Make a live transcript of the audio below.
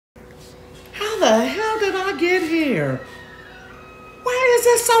the hell did I get here? Why is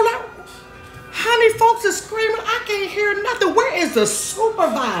it so loud? Honey, folks are screaming. I can't hear nothing. Where is the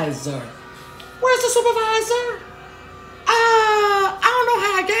supervisor? Where's the supervisor? I don't know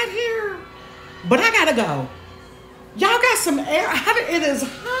how I got here, but I gotta go. Y'all got some air? It is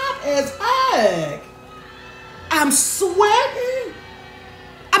hot as heck. I'm sweating.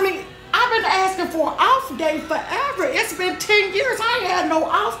 I mean, I've been asking for an off day forever. It's been 10 years. I ain't had no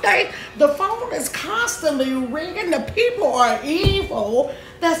off day. The phone is constantly ringing. The people are evil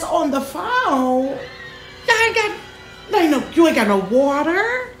that's on the phone. You ain't got no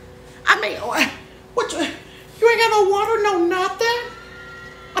water. I mean, what? You ain't got no water, no nothing.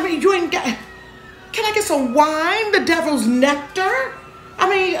 I mean, you ain't got. Can I get some wine? The devil's nectar. I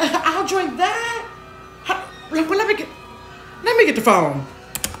mean, I'll drink that. Well, let me get the phone.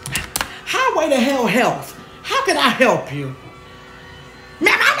 Highway to Hell Health. How can I help you?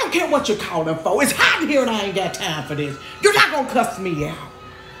 Man, I don't care what you're calling for. It's hot in here and I ain't got time for this. You're not gonna cuss me out.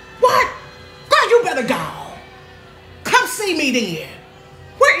 What? Girl, you better go. Come see me then.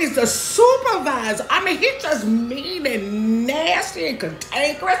 Where is the supervisor? I mean, he's just mean and nasty and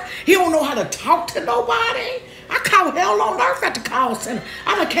cantankerous. He don't know how to talk to nobody. I call hell on earth at the call center.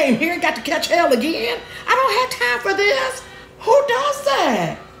 I done came here and got to catch hell again. I don't have time for this. Who does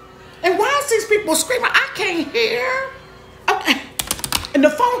that? And why is these people screaming? I can't hear. Okay. And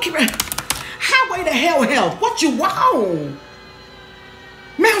the phone keeps, Highway to Hell Health. What you want?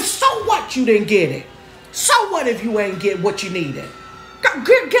 Man, so what you didn't get it? So what if you ain't get what you needed?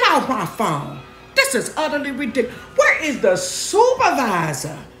 Get off my phone. This is utterly ridiculous. Where is the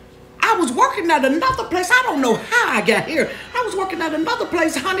supervisor? I was working at another place. I don't know how I got here. I was working at another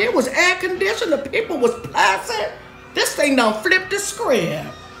place, honey. It was air conditioned. The people was pleasant. This thing done flipped the script.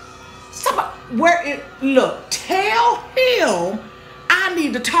 Look, tell him I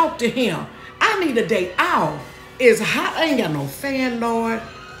need to talk to him. I need a day off. It's hot. I ain't got no fan, Lord.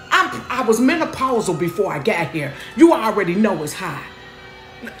 I was menopausal before I got here. You already know it's hot.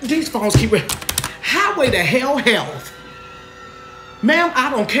 These phones keep Highway to Hell Health. Ma'am, I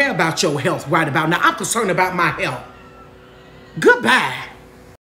don't care about your health right about now. I'm concerned about my health. Goodbye.